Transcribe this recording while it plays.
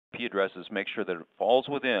IP addresses, make sure that it falls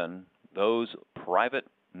within those private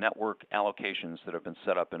network allocations that have been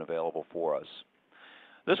set up and available for us.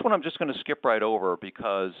 This one I'm just going to skip right over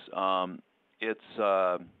because it's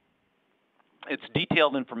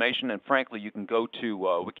detailed information, and frankly, you can go to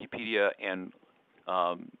Wikipedia and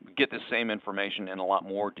get the same information in a lot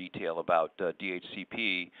more detail about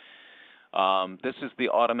DHCP. This is the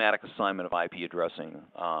automatic assignment of IP addressing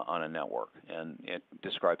on a network, and it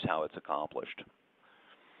describes how it's accomplished.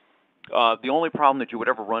 The only problem that you would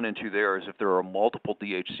ever run into there is if there are multiple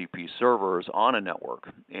DHCP servers on a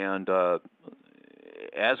network. And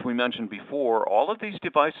as we mentioned before, all of these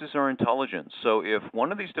devices are intelligent. So if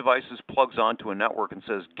one of these devices plugs onto a network and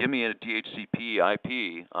says, give me a DHCP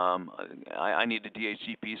IP, I need a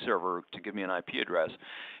DHCP server to give me an IP address.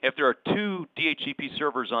 If there are two DHCP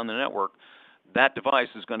servers on the network, that device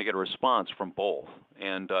is going to get a response from both.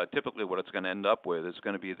 And typically what it's going to end up with is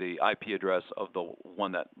going to be the IP address of the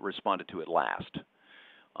one that responded to it last.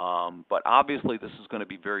 But obviously this is going to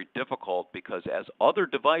be very difficult because as other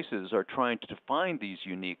devices are trying to find these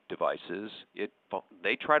unique devices,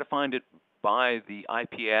 they try to find it by the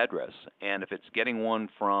IP address. And if it's getting one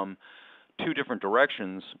from two different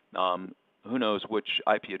directions, who knows which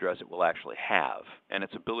IP address it will actually have. And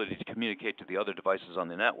its ability to communicate to the other devices on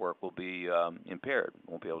the network will be impaired. It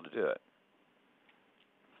won't be able to do it.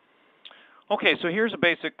 Okay, so here's a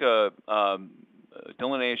basic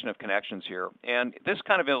delineation of connections here, and this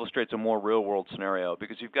kind of illustrates a more real-world scenario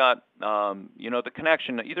because you've got, the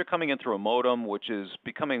connection either coming in through a modem, which is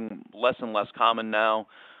becoming less and less common now,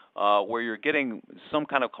 where you're getting some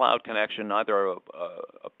kind of cloud connection, either a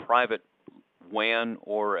private WAN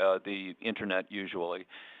or the internet usually,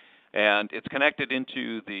 and it's connected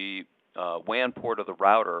into the WAN port of the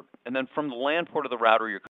router, and then from the LAN port of the router,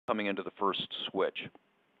 you're coming into the first switch.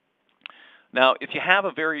 Now, if you have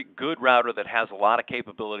a very good router that has a lot of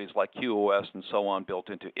capabilities like QoS and so on built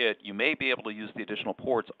into it, you may be able to use the additional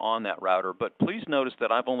ports on that router. But please notice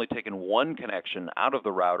that I've only taken one connection out of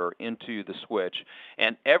the router into the switch,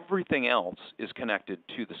 and everything else is connected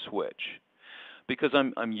to the switch. Because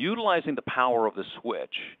I'm utilizing the power of the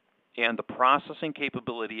switch and the processing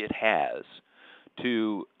capability it has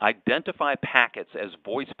to identify packets as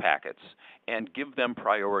voice packets and give them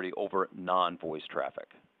priority over non-voice traffic.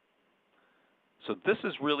 So this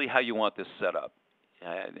is really how you want this set up.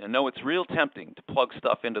 I know it's real tempting to plug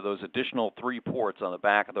stuff into those additional 3 ports on the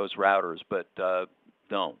back of those routers, but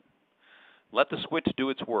don't. Let the switch do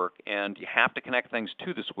its work, and you have to connect things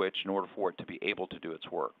to the switch in order for it to be able to do its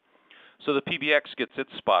work. So the PBX gets its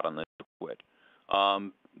spot on the switch.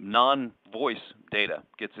 Non-voice data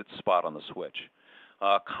gets its spot on the switch.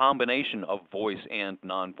 A combination of voice and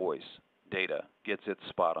non-voice data gets its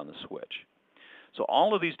spot on the switch. So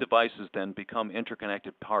all of these devices then become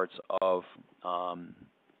interconnected parts of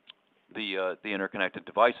the interconnected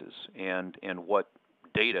devices and what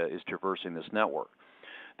data is traversing this network.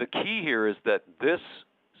 The key here is that this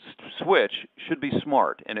switch should be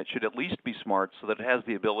smart, and it should at least be smart so that it has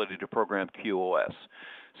the ability to program QoS.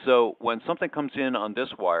 So when something comes in on this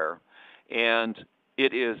wire and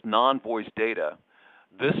it is non-voice data,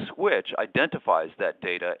 this switch identifies that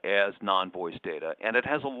data as non-voice data, and it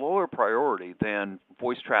has a lower priority than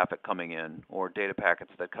voice traffic coming in or data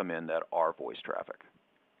packets that come in that are voice traffic.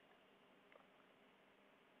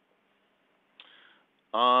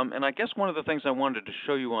 And I guess one of the things I wanted to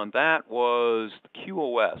show you on that was the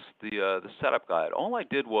QoS, the setup guide. All I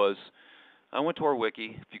did was I went to our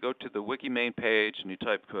wiki. If you go to the wiki main page and you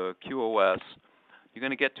type QoS, you're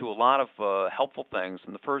going to get to a lot of helpful things,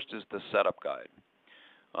 and the first is the setup guide.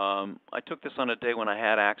 I took this on a day when I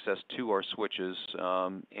had access to our switches,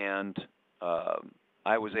 and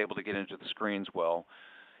I was able to get into the screens well.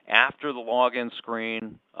 After the login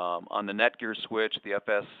screen on the Netgear switch, the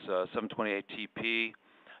FS728TP,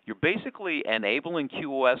 you're basically enabling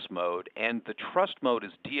QoS mode, and the trust mode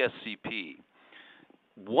is DSCP.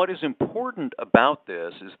 What is important about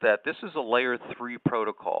this is that this is a layer 3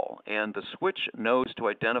 protocol, and the switch knows to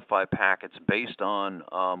identify packets based on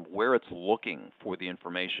where it's looking for the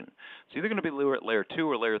information. It's either going to be layer 2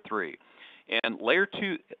 or layer 3. And layer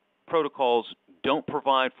 2 protocols don't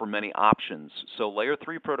provide for many options. So layer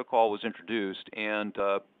 3 protocol was introduced and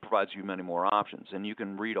provides you many more options. And you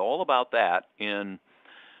can read all about that in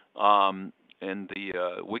the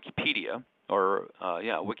Wikipedia, or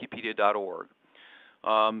wikipedia.org.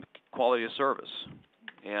 Quality of service.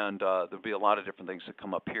 And there'll be a lot of different things that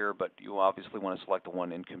come up here, but you obviously want to select the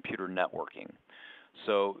one in computer networking.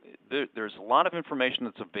 So there's a lot of information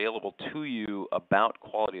that's available to you about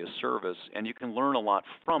quality of service, and you can learn a lot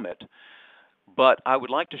from it. But I would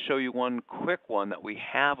like to show you one quick one that we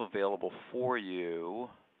have available for you.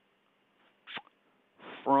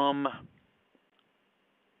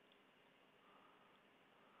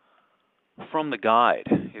 from the guide.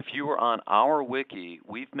 If you were on our wiki,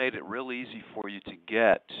 we've made it real easy for you to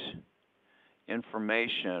get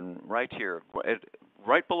information right here.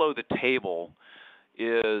 Right below the table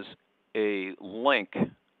is a link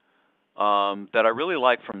that I really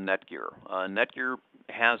like from Netgear. Netgear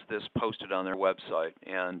has this posted on their website,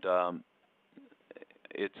 and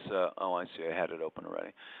it's, oh, I see, I had it open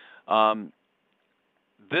already.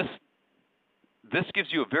 This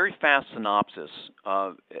gives you a very fast synopsis.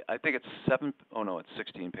 I think it's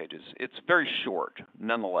 16 pages. It's very short,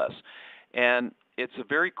 nonetheless. And it's a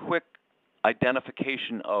very quick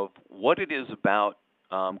identification of what it is about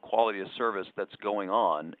quality of service that's going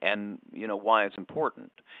on and, why it's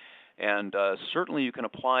important. And certainly you can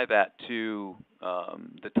apply that to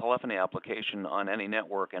the telephony application on any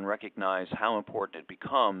network and recognize how important it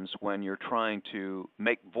becomes when you're trying to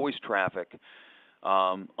make voice traffic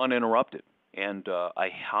uninterrupted and a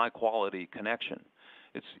high-quality connection.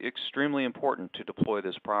 It's extremely important to deploy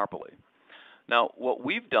this properly. Now, what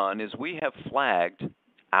we've done is we have flagged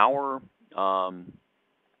our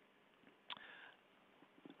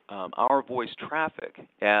voice traffic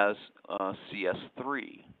as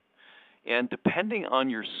CS3. And depending on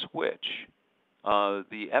your switch,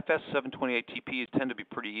 the FS728TPs tend to be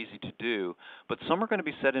pretty easy to do, but some are going to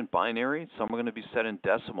be set in binary, some are going to be set in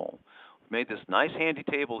decimal. We've made this nice handy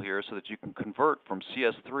table here so that you can convert from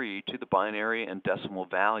CS3 to the binary and decimal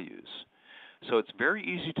values. So it's very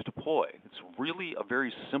easy to deploy. It's really a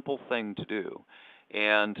very simple thing to do.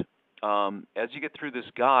 And as you get through this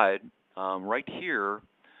guide, right here,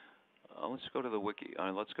 let's go to the wiki.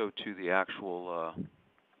 Let's go to the actual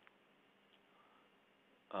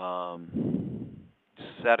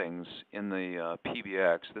settings in the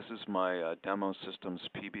PBX. This is my demo systems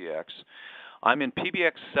PBX. I'm in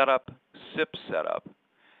PBX setup, SIP setup,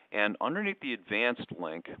 and underneath the advanced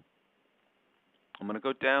link, I'm going to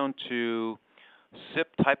go down to SIP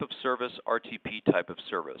type of service, RTP type of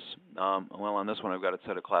service. Well, on this one, I've got it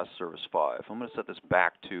set at class service 5. I'm going to set this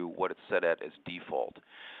back to what it's set at as default.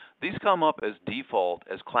 These come up as default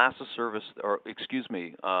as class of service, or excuse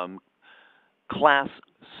me, class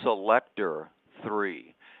selector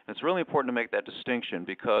 3. And it's really important to make that distinction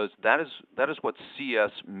because that is what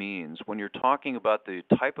CS means. When you're talking about the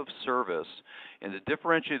type of service in the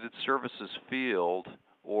differentiated services field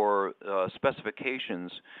or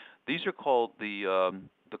specifications, these are called the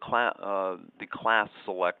class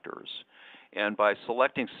selectors. And by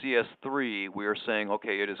selecting CS3, we are saying,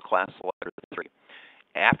 okay, it is class selector 3.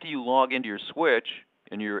 After you log into your switch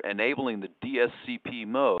and you're enabling the DSCP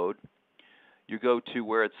mode, you go to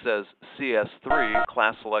where it says CS3,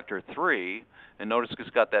 class selector 3, and notice it's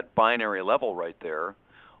got that binary level right there.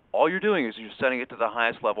 All you're doing is you're setting it to the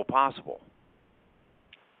highest level possible.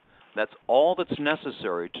 That's all that's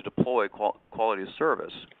necessary to deploy quality of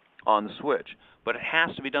service on the switch. But it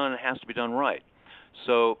has to be done, and it has to be done right.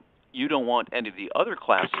 So you don't want any of the other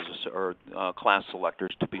classes or class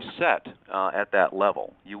selectors to be set at that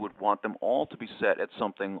level. You would want them all to be set at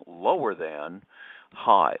something lower than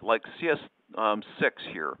high, like CS6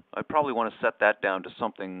 here. I probably want to set that down to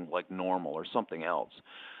something like normal or something else.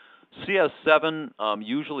 CS7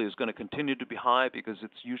 usually is going to continue to be high because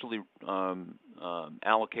it's usually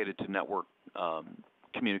allocated to network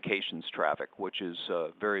communications traffic, which is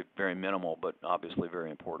very, very minimal, but obviously very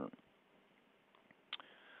important.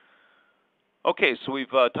 Okay, so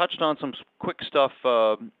we've touched on some quick stuff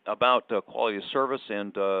about quality of service,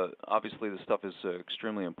 and obviously this stuff is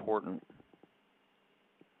extremely important.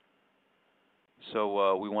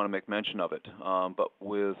 So we want to make mention of it. But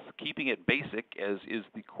with keeping it basic, as is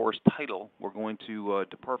the course title, we're going to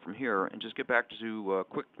depart from here and just get back to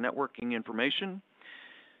quick networking information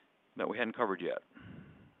that we hadn't covered yet.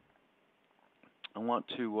 I want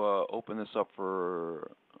to open this up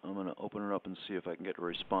for, I'm going to open it up and see if I can get a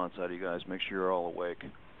response out of you guys. Make sure you're all awake.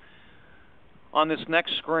 On this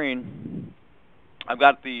next screen, I've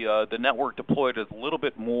got the network deployed as a little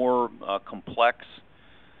bit more complex.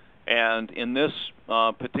 And in this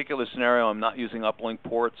particular scenario, I'm not using uplink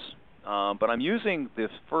ports, but I'm using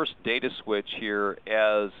this first data switch here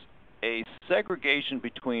as a segregation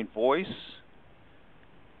between voice,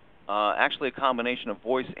 actually a combination of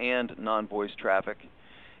voice and non-voice traffic,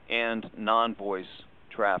 and non-voice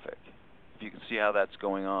traffic, if you can see how that's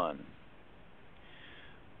going on.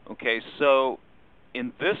 Okay, so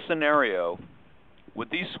in this scenario,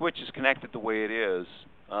 with these switches connected the way it is,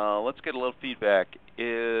 let's get a little feedback.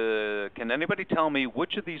 Can anybody tell me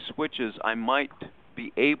which of these switches I might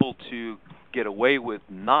be able to get away with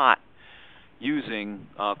not using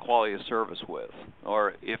quality of service with.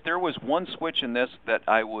 Or if there was one switch in this that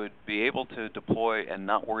I would be able to deploy and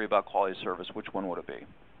not worry about quality of service, which one would it be?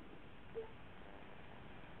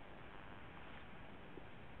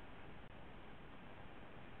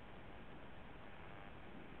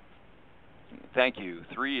 Thank you.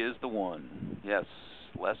 3 is the one. Yes,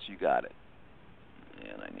 Les, you got it.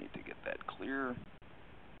 And I need to get that clear.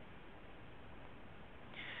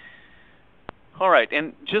 All right,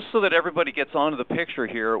 and just so that everybody gets onto the picture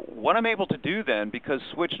here, what I'm able to do then, because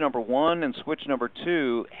switch number 1 and switch number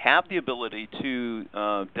 2 have the ability to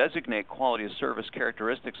designate quality of service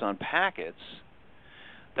characteristics on packets,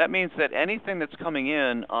 that means that anything that's coming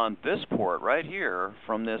in on this port right here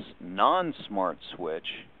from this non-smart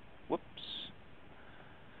switch, whoops,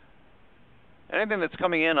 anything that's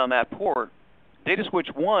coming in on that port, data switch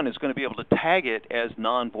 1 is going to be able to tag it as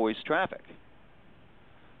non-voice traffic.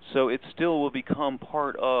 So it still will become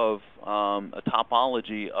part of a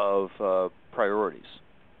topology of priorities.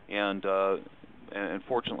 And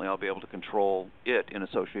fortunately, I'll be able to control it in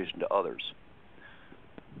association to others.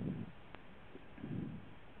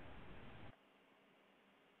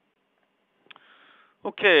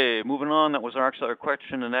 Okay, moving on. That was our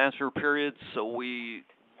question and answer period. So we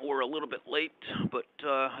were a little bit late, but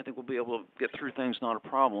I think we'll be able to get through things, not a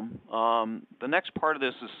problem. The next part of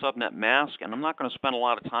this is subnet mask, and I'm not going to spend a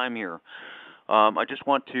lot of time here. I just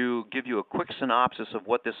want to give you a quick synopsis of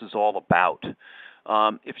what this is all about.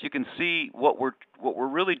 If you can see what we're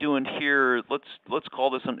really doing here, let's call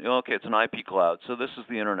this it's an IP cloud. So this is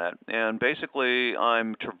the internet, and basically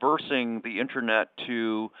I'm traversing the internet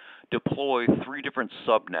to deploy 3 different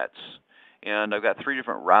subnets, and I've got 3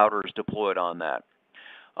 different routers deployed on that.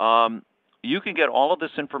 You can get all of this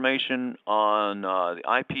information on the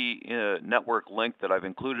IP network link that I've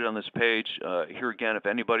included on this page. Here again, if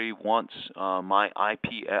anybody wants a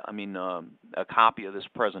copy of this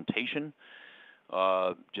presentation,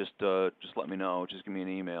 just let me know. Just give me an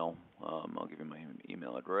email. I'll give you my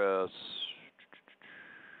email address.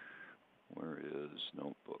 Where is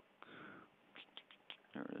notebook?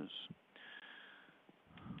 There it is.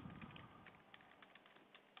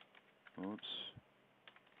 Oops.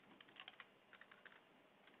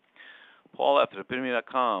 Paul at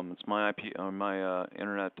IPitomy.com. It's my IP, my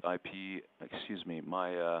internet IP. Excuse me,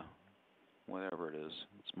 my whatever it is.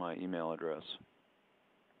 It's my email address.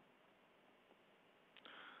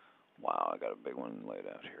 Wow, I got a big one laid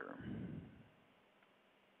out here.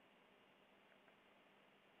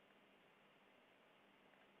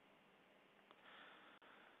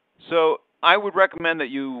 So I would recommend that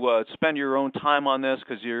you spend your own time on this,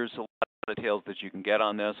 because there's a lot of details that you can get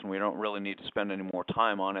on this, and we don't really need to spend any more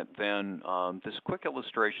time on it than this quick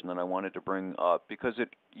illustration that I wanted to bring up, because it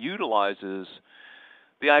utilizes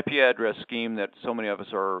the IP address scheme that so many of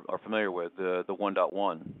us are familiar with, the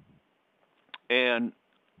 1.1. And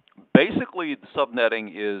basically, the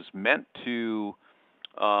subnetting is meant to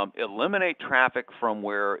eliminate traffic from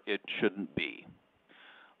where it shouldn't be,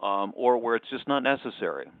 or where it's just not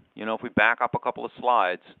necessary. You know, if we back up a couple of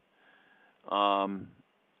slides,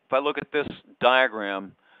 if I look at this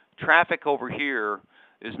diagram, traffic over here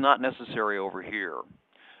is not necessary over here.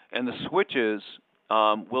 And the switches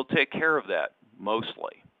will take care of that,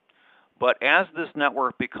 mostly. But as this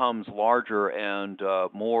network becomes larger and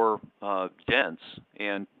more dense,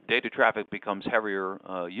 and data traffic becomes heavier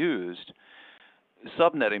used,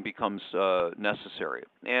 subnetting becomes necessary.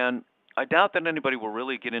 And I doubt that anybody will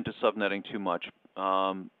really get into subnetting too much,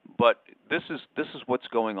 but this is what's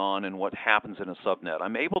going on and what happens in a subnet.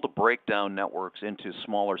 I'm able to break down networks into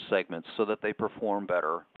smaller segments so that they perform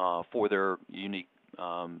better for their unique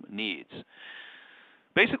needs.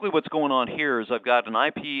 Basically, what's going on here is I've got an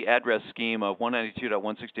IP address scheme of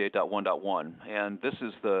 192.168.1.1, and this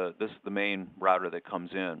is the main router that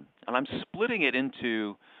comes in, and I'm splitting it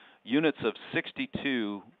into units of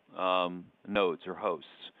 62 nodes or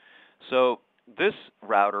hosts. So this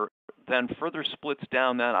router then further splits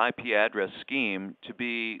down that IP address scheme to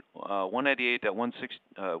be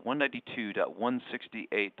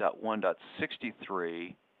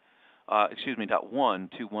 192.168.1.63,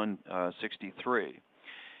 .1 to 163.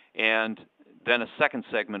 And then a second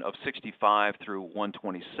segment of 65 through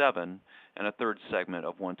 127, and a third segment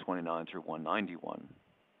of 129 through 191.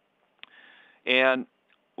 And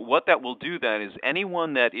what that will do then is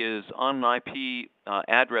anyone that is on an IP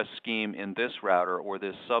address scheme in this router or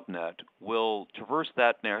this subnet will traverse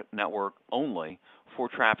that network only for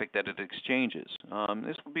traffic that it exchanges.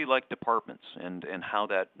 This would be like departments and how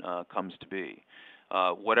that comes to be.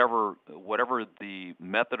 Whatever the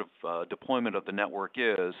method of deployment of the network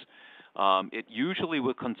is, It usually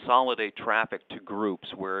will consolidate traffic to groups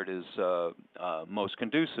where it is most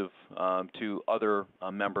conducive to other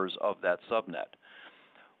members of that subnet.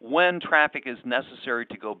 When traffic is necessary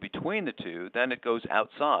to go between the two, then it goes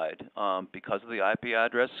outside. Because of the IP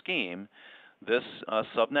address scheme, this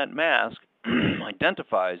subnet mask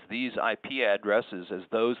identifies these IP addresses as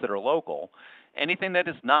those that are local. Anything that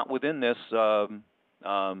is not within this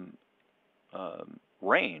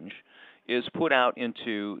range is put out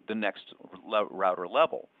into the next router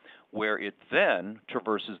level, where it then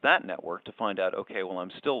traverses that network to find out, okay, well, I'm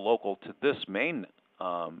still local to this main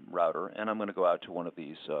router, and I'm going to go out to one of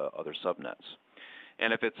these other subnets.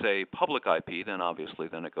 And if it's a public IP, then obviously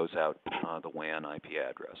then it goes out the WAN IP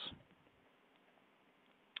address.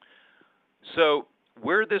 So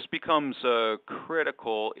where this becomes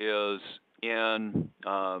critical is in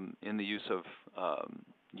the use of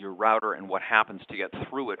your router and what happens to get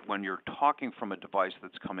through it when you're talking from a device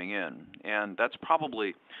that's coming in. And that's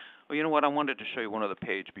probably, well, you know what, I wanted to show you one other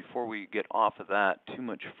page before we get off of that too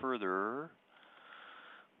much further.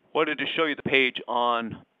 Wanted to show you the page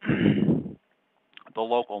on the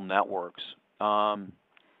local networks.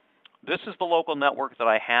 This is the local network that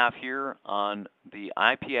I have here on the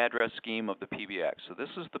IP address scheme of the PBX. So this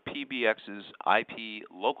is the PBX's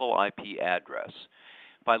local IP address.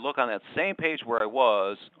 If I look on that same page where I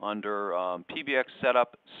was under PBX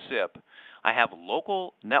setup SIP, I have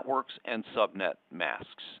local networks and subnet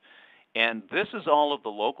masks. And this is all of the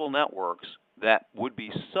local networks that would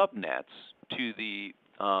be subnets to the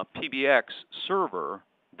PBX server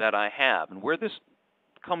that I have. And where this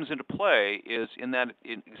comes into play is in that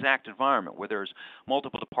exact environment where there's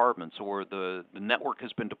multiple departments or the network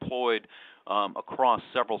has been deployed across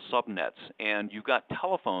several subnets, and you've got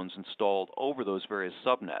telephones installed over those various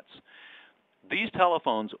subnets. These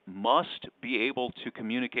telephones must be able to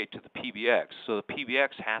communicate to the PBX, so the PBX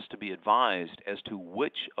has to be advised as to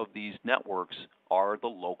which of these networks are the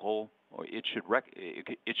local, or it should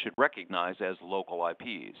recognize as local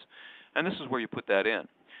IPs. And this is where you put that in.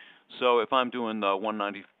 So if I'm doing the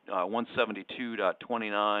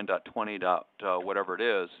 172.29.20. Whatever it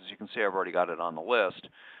is, as you can see, I've already got it on the list.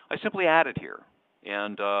 I simply add it here,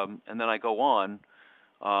 and then I go on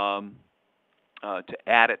to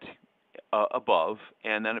add it above,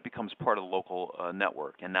 and then it becomes part of the local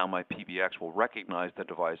network. And now my PBX will recognize the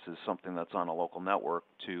device as something that's on a local network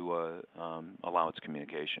to allow its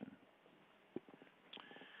communication.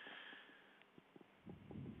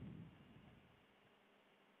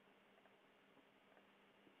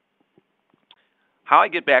 How I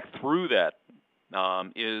get back through that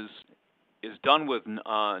is done with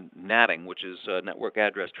NATing, which is network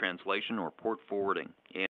address translation or port forwarding.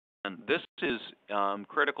 And this is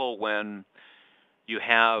critical when you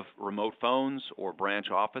have remote phones or branch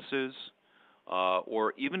offices,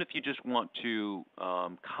 or even if you just want to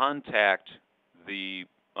contact the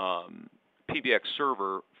PBX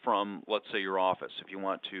server from, let's say, your office. If you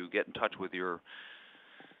want to get in touch with your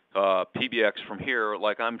PBX from here,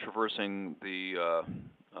 like I'm traversing the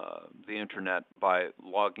internet by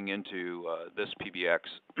logging into this PBX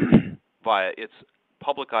via its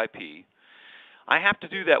public IP. I have to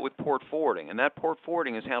do that with port forwarding, and that port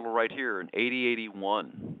forwarding is handled right here in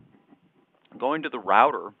 8081. Going to the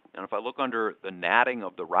router, and if I look under the NATing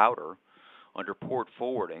of the router, under port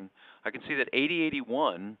forwarding, I can see that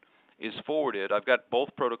 8081 is forwarded. I've got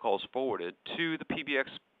both protocols forwarded to the PBX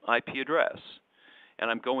IP address, and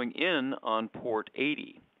I'm going in on port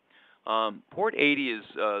 80. Port 80 is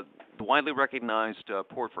the widely recognized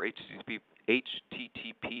port for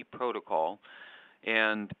HTTP protocol,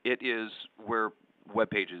 and it is where web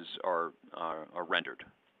pages are rendered.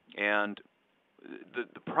 And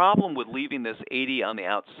the problem with leaving this 80 on the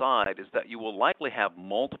outside is that you will likely have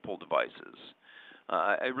multiple devices.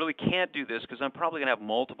 I really can't do this because I'm probably going to have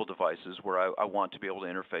multiple devices where I want to be able to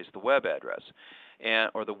interface the web address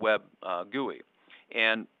or the web GUI.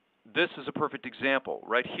 And this is a perfect example.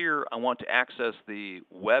 Right here, I want to access the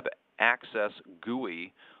web access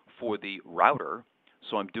GUI for the router.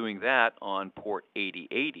 So I'm doing that on port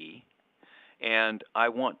 8080. And I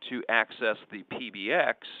want to access the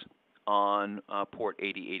PBX on port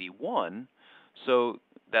 8081. So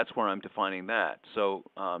that's where I'm defining that. So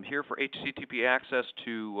here for HTTP access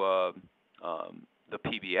to the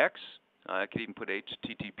PBX, I could even put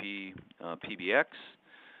HTTP PBX.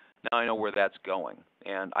 Now I know where that's going.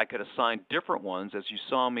 And I could assign different ones, as you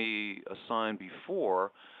saw me assign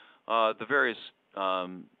before. The various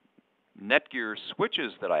Netgear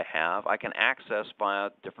switches that I have, I can access via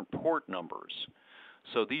different port numbers.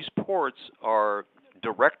 So these ports are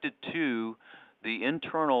directed to the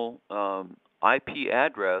internal IP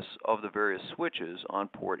address of the various switches on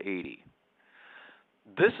port 80.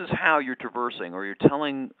 This is how you're traversing, or you're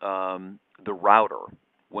telling the router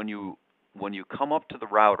when you come up to the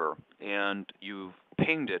router and you've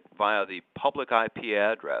pinged it via the public IP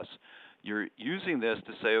address. You're using this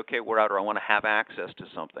to say, okay, router, I want to have access to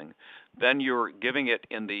something. Then you're giving it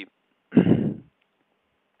in the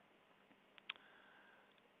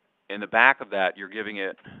back of that, you're giving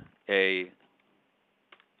it a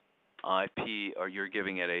IP, or you're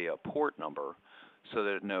giving it a port number so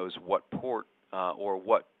that it knows what port or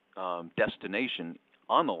what destination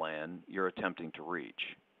on the LAN you're attempting to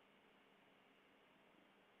reach.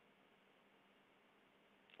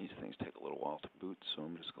 These things take a little while to boot, so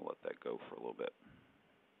I'm just going to let that go for a little bit.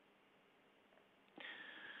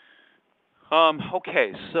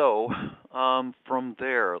 Okay, so from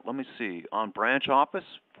there, let me see. On branch office,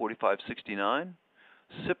 4569.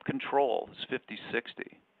 SIP control is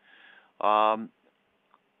 5060.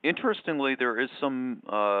 Interestingly, there is some,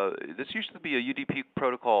 this used to be a UDP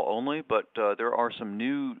protocol only, but there are some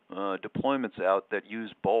new deployments out that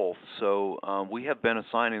use both. So we have been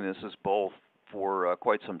assigning this as both for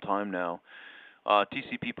quite some time now,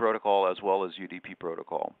 TCP protocol as well as UDP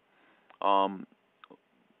protocol.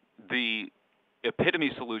 The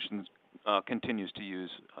IPitomy solution continues to use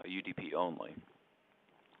UDP only,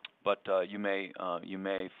 but you may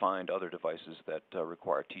find other devices that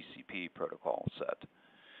require TCP protocol set.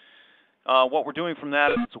 What we're doing from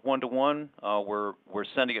that is it's a one-to-one. We're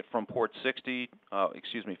sending it from port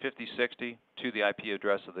 5060 to the IP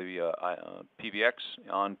address of the PBX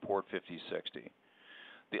on port 5060.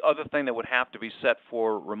 The other thing that would have to be set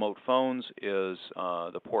for remote phones is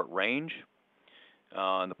the port range.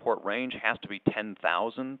 And the port range has to be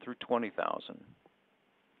 10,000 through 20,000.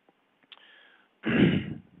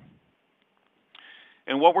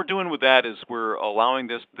 And what we're doing with that is we're allowing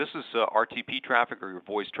this is RTP traffic or your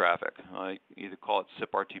voice traffic. I either call it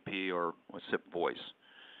SIP RTP or SIP voice.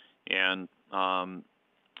 And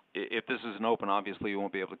if this isn't open, obviously you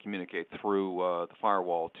won't be able to communicate through the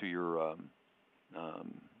firewall to your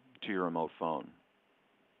remote phone.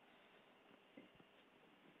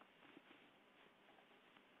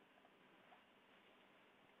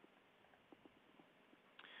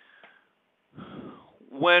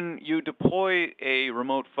 When you deploy a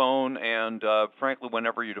remote phone, and frankly,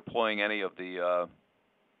 whenever you're deploying any of the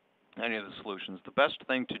solutions, the best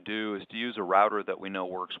thing to do is to use a router that we know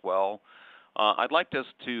works well. I'd like us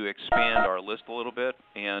to expand our list a little bit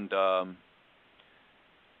and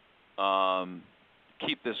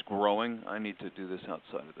keep this growing. I need to do this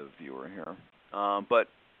outside of the viewer here. But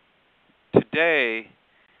today,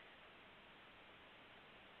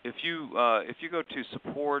 if you go to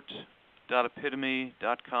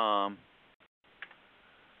support.ipitomy.com,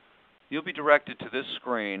 you'll be directed to this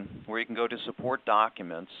screen where you can go to Support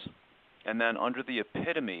Documents, and then under the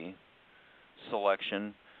IPitomy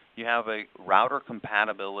selection, you have a Router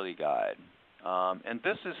Compatibility Guide. And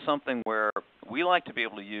this is something where we like to be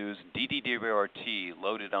able to use DDWRT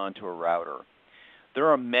loaded onto a router. There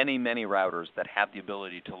are many, many routers that have the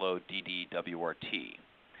ability to load DDWRT.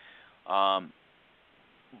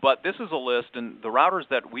 But this is a list, and the routers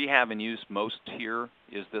that we have in use most here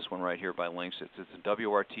is this one right here by Linksys. It's a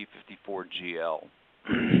WRT54GL.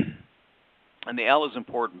 And the L is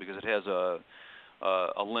important because it has a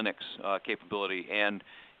Linux capability, and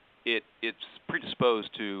it's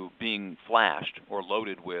predisposed to being flashed or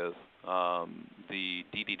loaded with the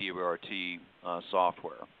DDWRT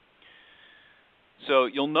software. So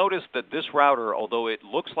you'll notice that this router, although it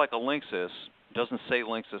looks like a Linksys, doesn't say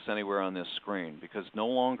Linksys anywhere on this screen, because no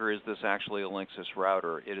longer is this actually a Linksys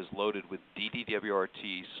router. It is loaded with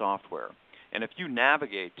DDWRT software. And if you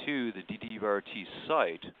navigate to the DDWRT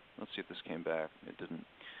site, let's see if this came back. It didn't.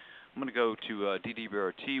 I'm going to go to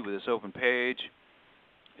DDWRT with this open page,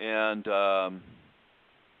 and I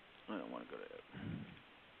don't want to go to it.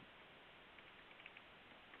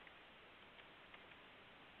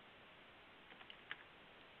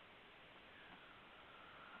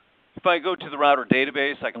 If I go to the router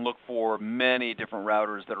database, I can look for many different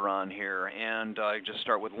routers that are on here, and I just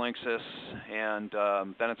start with Linksys, and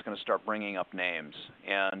then it's going to start bringing up names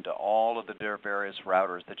and all of the various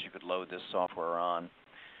routers that you could load this software on.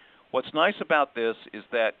 What's nice about this is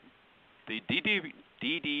that the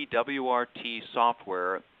DDWRT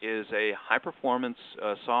software is a high-performance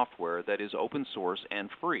software that is open source and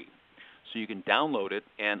free. So you can download it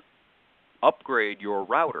and upgrade your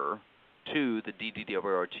router to the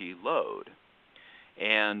DDWRT load,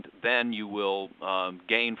 and then you will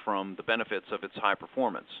gain from the benefits of its high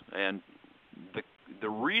performance. And the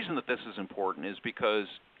reason that this is important is because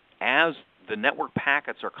as the network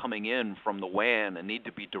packets are coming in from the WAN and need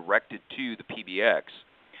to be directed to the PBX,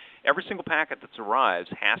 every single packet that arrives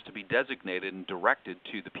has to be designated and directed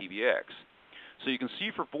to the PBX. So you can see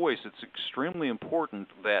for voice, it's extremely important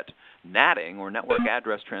that NATing, or network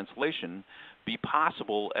address translation, be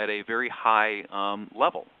possible at a very high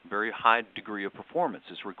level. Very high degree of performance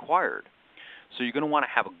is required. So you're going to want to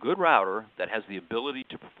have a good router that has the ability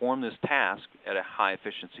to perform this task at a high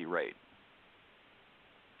efficiency rate.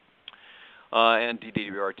 And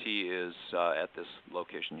DWRT is at this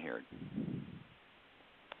location here.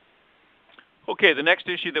 Okay, the next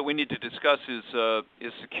issue that we need to discuss is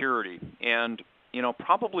security. And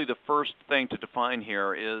probably the first thing to define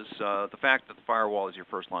here is the fact that the firewall is your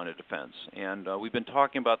first line of defense. And we've been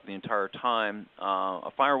talking about the entire time,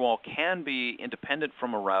 a firewall can be independent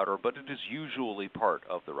from a router, but it is usually part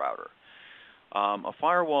of the router. A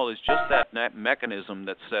firewall is just that mechanism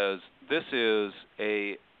that says this is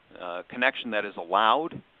a connection that is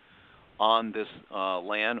allowed on this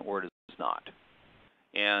LAN or it is not.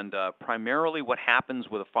 And primarily what happens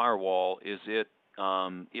with a firewall is it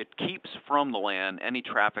keeps from the LAN any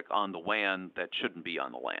traffic on the WAN that shouldn't be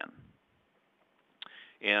on the LAN.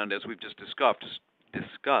 And as we've just discussed,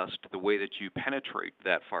 the way that you penetrate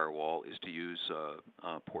that firewall is to use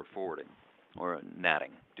port forwarding or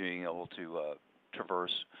NATing, being able to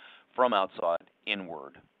traverse from outside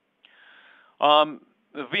inward.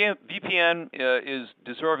 The VPN is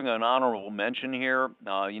deserving of an honorable mention here.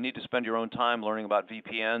 You need to spend your own time learning about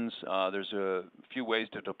VPNs. There's a few ways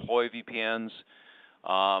to deploy VPNs.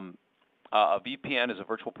 A VPN is a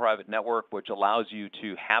virtual private network which allows you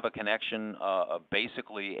to have a connection of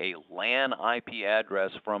basically a LAN IP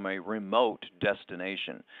address from a remote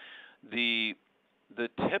destination. The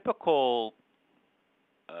typical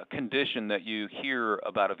condition that you hear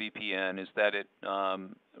about a VPN is that it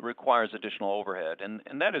requires additional overhead,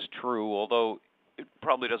 and that is true, although it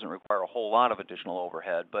probably doesn't require a whole lot of additional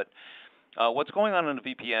overhead. But what's going on in a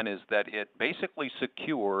VPN is that it basically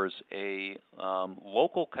secures a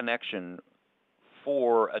local connection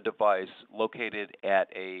for a device located at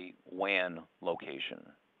a WAN location.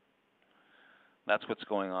 That's what's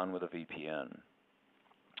going on with a VPN.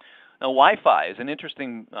 Now, Wi-Fi is an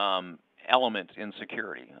interesting element in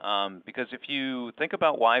security because if you think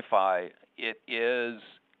about Wi-Fi, it is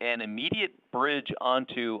an immediate bridge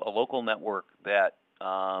onto a local network that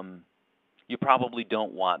you probably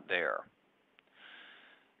don't want there.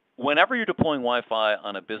 Whenever you're deploying Wi-Fi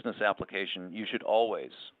on a business application, you should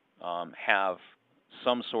always have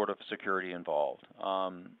some sort of security involved.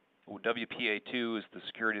 WPA2 is the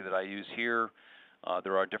security that I use here.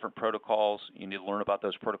 There are different protocols. You need to learn about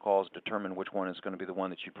those protocols, determine which one is going to be the one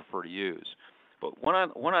that you prefer to use. But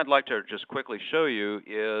one I'd like to just quickly show you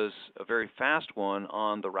is a very fast one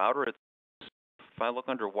on the router itself. If I look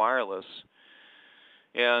under wireless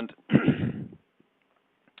and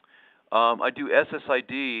I do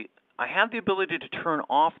SSID, I have the ability to turn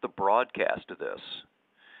off the broadcast of this.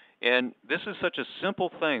 And this is such a simple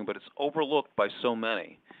thing, but it's overlooked by so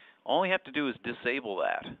many. All you have to do is disable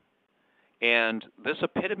that. And this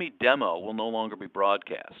IPitomy demo will no longer be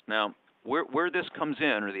broadcast. Now, where this comes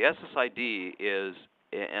in, or the SSID, is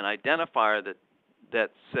an identifier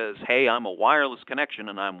that says, hey, I'm a wireless connection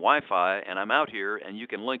and I'm Wi-Fi and I'm out here and you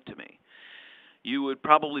can link to me. You would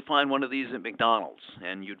probably find one of these at McDonald's,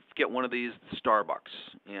 and you'd get one of these at Starbucks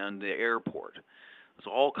and the airport.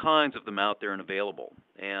 There's all kinds of them out there and available.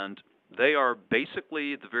 And they are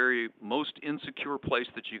basically the very most insecure place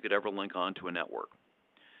that you could ever link onto a network.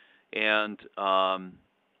 And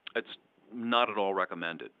it's not at all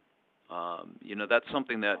recommended. That's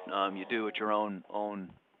something that you do at your own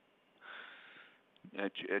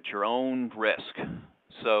risk.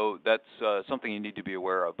 So that's something you need to be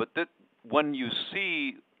aware of. But when you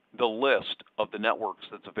see the list of the networks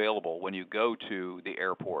that's available when you go to the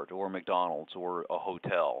airport or McDonald's or a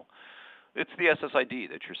hotel, it's the SSID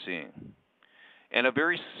that you're seeing. And a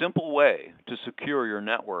very simple way to secure your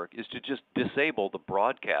network is to just disable the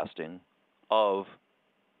broadcasting of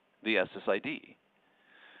the SSID.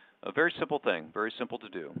 A very simple thing, very simple to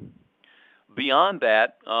do. Beyond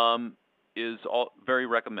that is very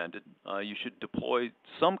recommended. You should deploy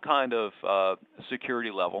some kind of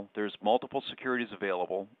security level. There's multiple securities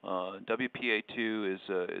available. WPA2 is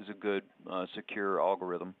a good secure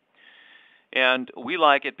algorithm. And we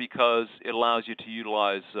like it because it allows you to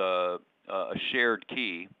utilize a shared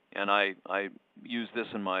key, and I use this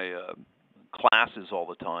in my classes all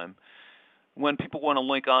the time. When people want to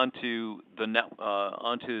link onto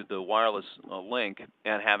the wireless link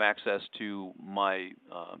and have access to my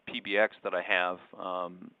PBX that I have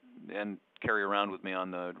and carry around with me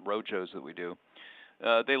on the road shows that we do,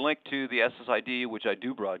 they link to the SSID, which I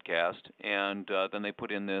do broadcast, and then they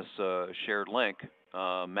put in this shared link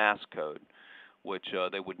mask code, which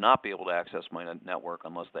they would not be able to access my network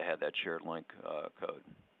unless they had that shared link code.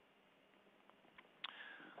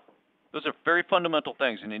 Those are very fundamental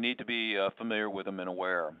things, and you need to be familiar with them and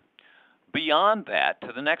aware. Beyond that,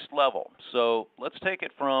 to the next level. So let's take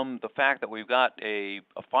it from the fact that we've got a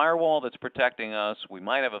firewall that's protecting us. We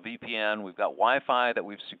might have a VPN. We've got Wi-Fi that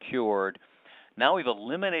we've secured. Now we've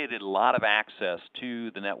eliminated a lot of access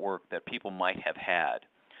to the network that people might have had.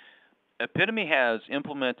 IPitomy has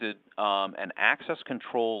implemented an access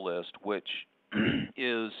control list, which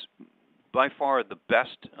is by far the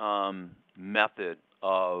best method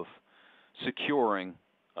of securing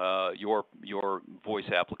your voice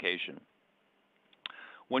application.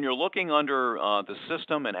 When you're looking under the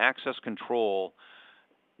system and access control,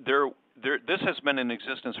 this has been in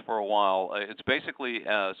existence for a while. It's basically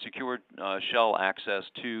secured shell access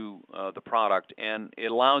to the product, and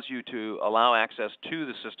it allows you to allow access to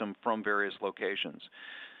the system from various locations.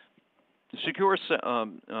 Secure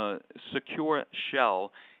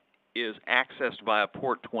shell is accessed via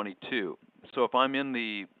port 22. So if I'm in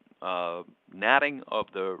the natting of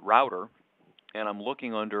the router and I'm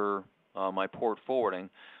looking under my port forwarding,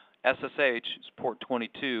 SSH is port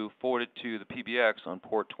 22 forwarded to the PBX on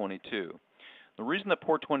port 22. The reason that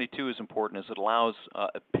port 22 is important is it allows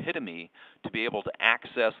IPitomy to be able to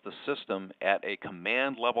access the system at a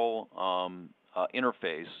command level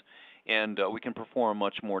interface, and we can perform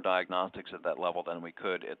much more diagnostics at that level than we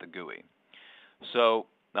could at the GUI. So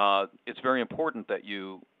it's very important that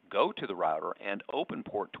you go to the router and open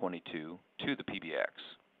port 22 to the PBX.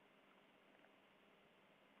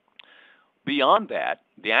 Beyond that,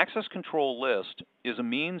 the access control list is a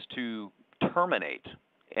means to terminate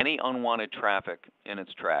any unwanted traffic in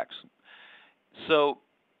its tracks. So,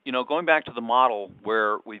 going back to the model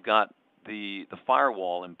where we've got the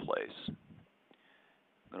firewall in place.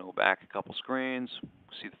 I'm going to go back a couple screens.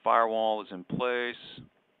 See the firewall is in place.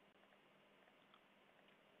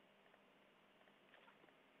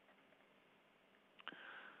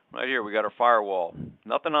 Right here, we got our firewall.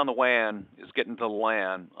 Nothing on the WAN is getting to the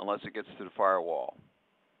LAN unless it gets to the firewall.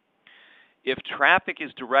 If traffic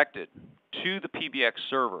is directed to the PBX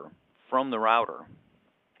server from the router,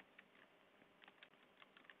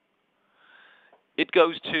 it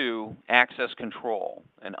goes to access control.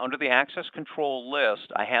 And under the access control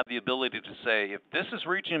list, I have the ability to say, if this is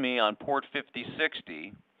reaching me on port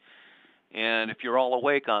 5060, and if you're all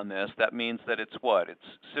awake on this, that means that it's what? It's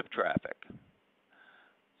SIP traffic.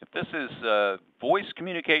 If this is voice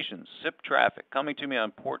communications, SIP traffic, coming to me on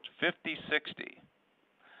port 5060,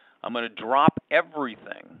 I'm going to drop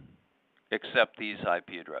everything except these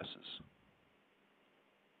IP addresses.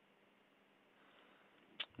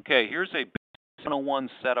 Okay, here's a 101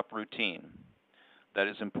 setup routine that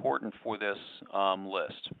is important for this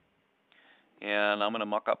list. And I'm going to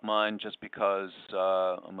muck up mine just because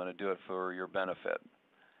I'm going to do it for your benefit.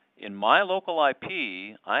 In my local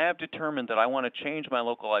IP, I have determined that I want to change my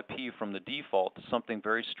local IP from the default to something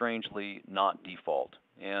very strangely not default,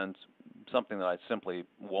 and something that I simply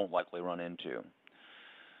won't likely run into.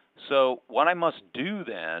 So what I must do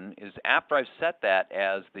then is, after I've set that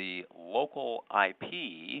as the local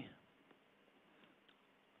IP,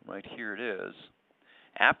 right here it is,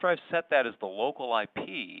 after I've set that as the local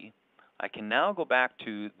IP, I can now go back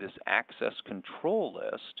to this access control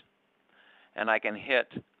list, and I can hit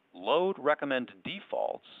load recommended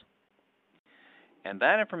defaults, and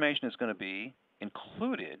that information is going to be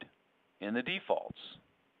included in the defaults.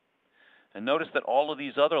 And notice that all of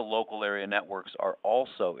these other local area networks are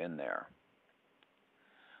also in there.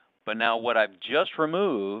 But now what I've just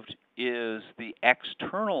removed is the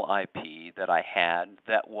external IP that I had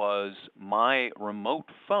that was my remote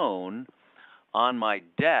phone on my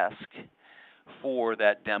desk for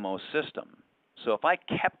that demo system. So if I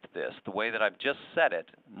kept this the way that I've just set it,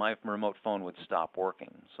 my remote phone would stop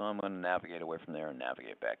working. So I'm going to navigate away from there and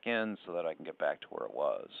navigate back in so that I can get back to where it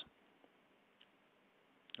was.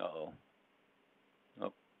 Uh-oh.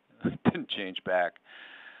 Oh, it didn't change back.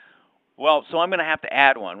 Well, so I'm going to have to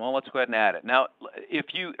add one. Well, let's go ahead and add it. Now, if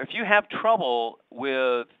you have trouble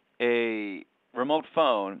with a remote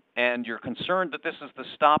phone and you're concerned that this is the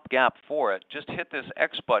stopgap for it, just hit this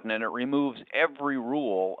X button and it removes every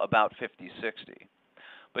rule about 5060.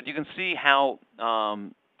 But you can see how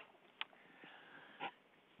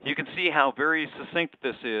very succinct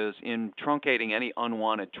this is in truncating any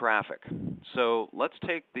unwanted traffic. So let's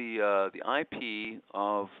take the IP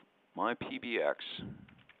of my PBX.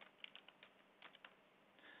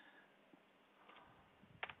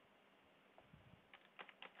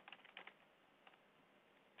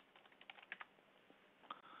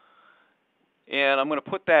 And I'm going to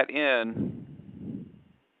put that in.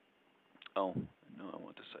 Oh, no, I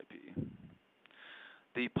want this IP.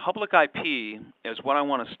 The public IP is what I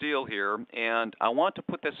want to steal here, and I want to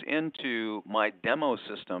put this into my demo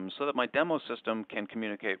system so that my demo system can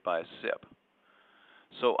communicate by SIP.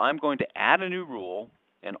 So I'm going to add a new rule,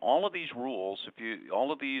 and all of these rules,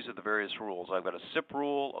 all of these are the various rules. I've got a SIP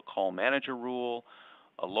rule, a call manager rule,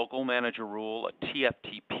 a local manager rule, a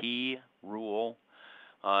TFTP rule,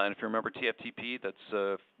 and if you remember TFTP,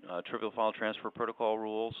 that's Trivial File Transfer Protocol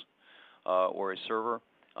rules, or a server.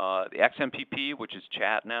 The XMPP, which is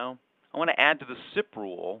chat now. I want to add to the SIP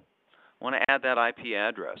rule. I want to add that IP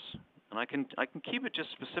address, and I can keep it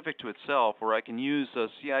just specific to itself, or I can use a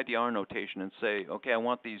CIDR notation and say, okay, I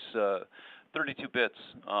want these 32 bits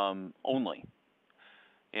only.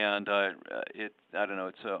 And I don't know,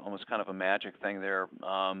 it's almost kind of a magic thing there.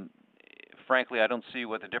 Frankly, I don't see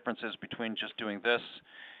what the difference is between just doing this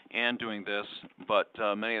and doing this, but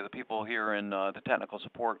many of the people here in the technical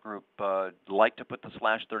support group like to put the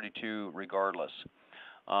 /32 regardless.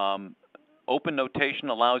 Open notation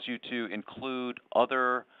allows you to include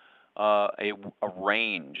other a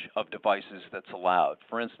range of devices that's allowed.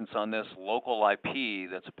 For instance, on this local IP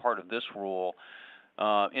that's a part of this rule,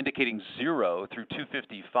 indicating 0 through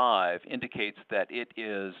 255 indicates that it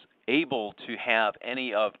is able to have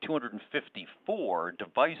any of 254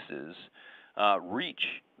 devices reach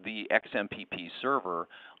the XMPP server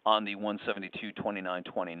on the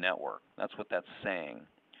 172.29.20 network. That's what that's saying.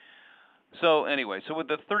 So anyway, so with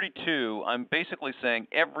the 32, I'm basically saying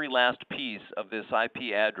every last piece of this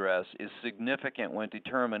IP address is significant when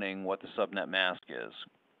determining what the subnet mask is.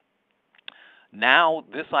 Now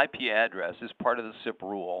this IP address is part of the SIP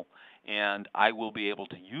rule, and I will be able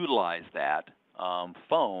to utilize that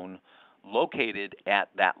phone located at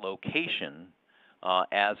that location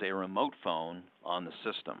as a remote phone on the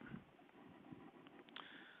system.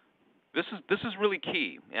 This is really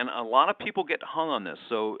key, and a lot of people get hung on this,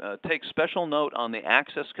 so take special note on the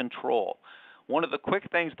access control. One of the quick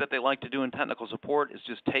things that they like to do in technical support is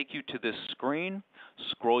just take you to this screen,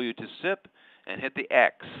 scroll you to SIP, and hit the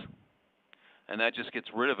X, and that just gets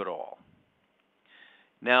rid of it all.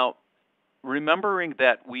 Now, remembering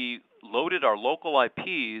that we loaded our local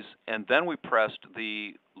IPs and then we pressed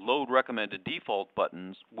the load recommended default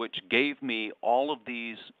buttons, which gave me all of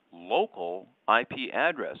these local IP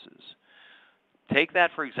addresses. Take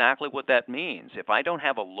that for exactly what that means. If I don't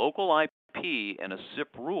have a local IP and a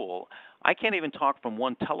SIP rule, I can't even talk from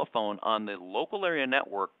one telephone on the local area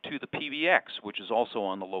network to the PBX, which is also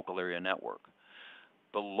on the local area network.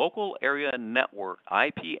 The local area network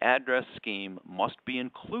IP address scheme must be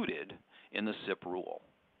included in the SIP rule.